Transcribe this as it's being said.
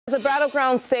As a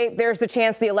battleground state, there's a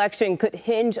chance the election could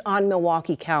hinge on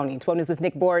Milwaukee County. 12 News'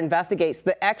 Nick Bohr investigates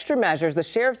the extra measures the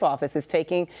sheriff's office is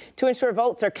taking to ensure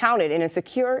votes are counted in a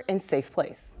secure and safe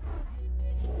place.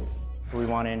 We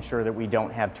want to ensure that we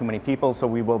don't have too many people, so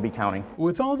we will be counting.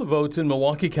 With all the votes in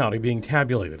Milwaukee County being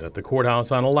tabulated at the courthouse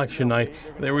on election night,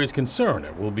 there is concern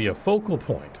it will be a focal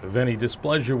point of any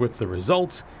displeasure with the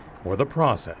results or the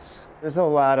process. There's a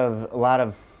lot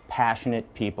of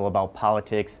passionate people about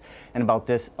politics and about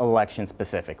this election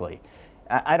specifically.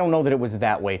 I don't know that it was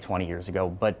that way 20 years ago,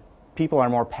 but people are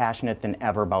more passionate than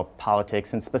ever about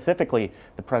politics and specifically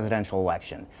the presidential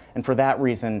election. And for that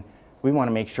reason, we want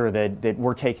to make sure that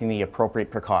we're taking the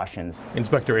appropriate precautions.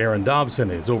 Inspector Aaron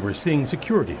Dobson is overseeing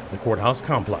security at the courthouse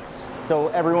complex. So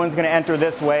everyone's going to enter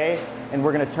this way, and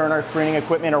we're going to turn our screening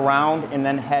equipment around and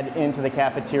then head into the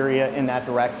cafeteria in that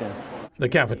direction. The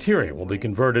cafeteria will be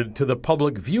converted to the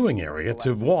public viewing area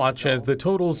to watch as the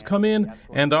totals come in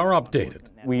and are updated.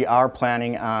 We are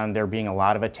planning on there being a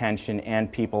lot of attention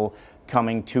and people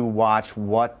coming to watch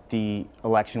what the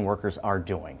election workers are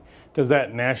doing. Does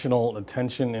that national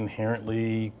attention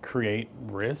inherently create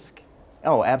risk?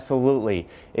 Oh, absolutely.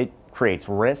 It creates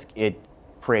risk. It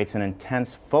creates an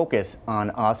intense focus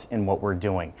on us and what we're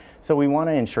doing. So we want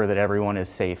to ensure that everyone is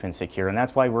safe and secure, and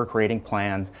that's why we're creating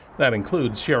plans. That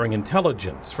includes sharing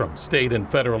intelligence from state and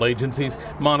federal agencies,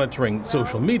 monitoring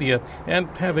social media, and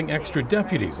having extra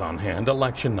deputies on hand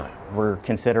election night. We're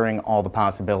considering all the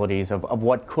possibilities of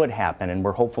what could happen, and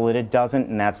we're hopeful that it doesn't,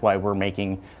 and that's why we're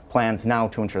making plans now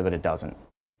to ensure that it doesn't.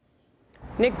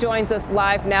 Nick joins us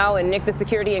live now, and Nick, the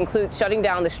security includes shutting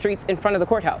down the streets in front of the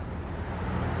courthouse.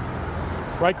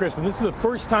 Right, Kristen, this is the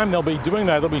first time they'll be doing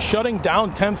that. They'll be shutting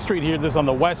down 10th Street here, this on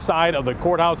the west side of the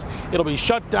courthouse. It'll be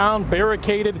shut down,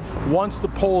 barricaded once the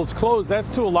polls close. That's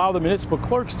to allow the municipal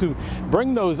clerks to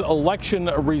bring those election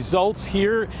results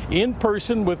here in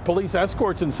person with police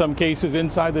escorts in some cases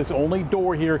inside this only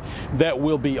door here that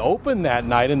will be open that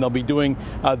night. And they'll be doing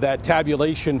that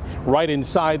tabulation right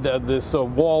inside this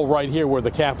wall right here where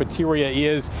the cafeteria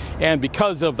is. And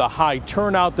because of the high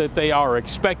turnout that they are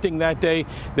expecting that day,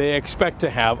 they expect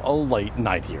to have a late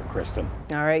night here, Kristen.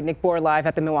 All right, Nick Bohr live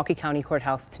at the Milwaukee County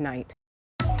Courthouse tonight.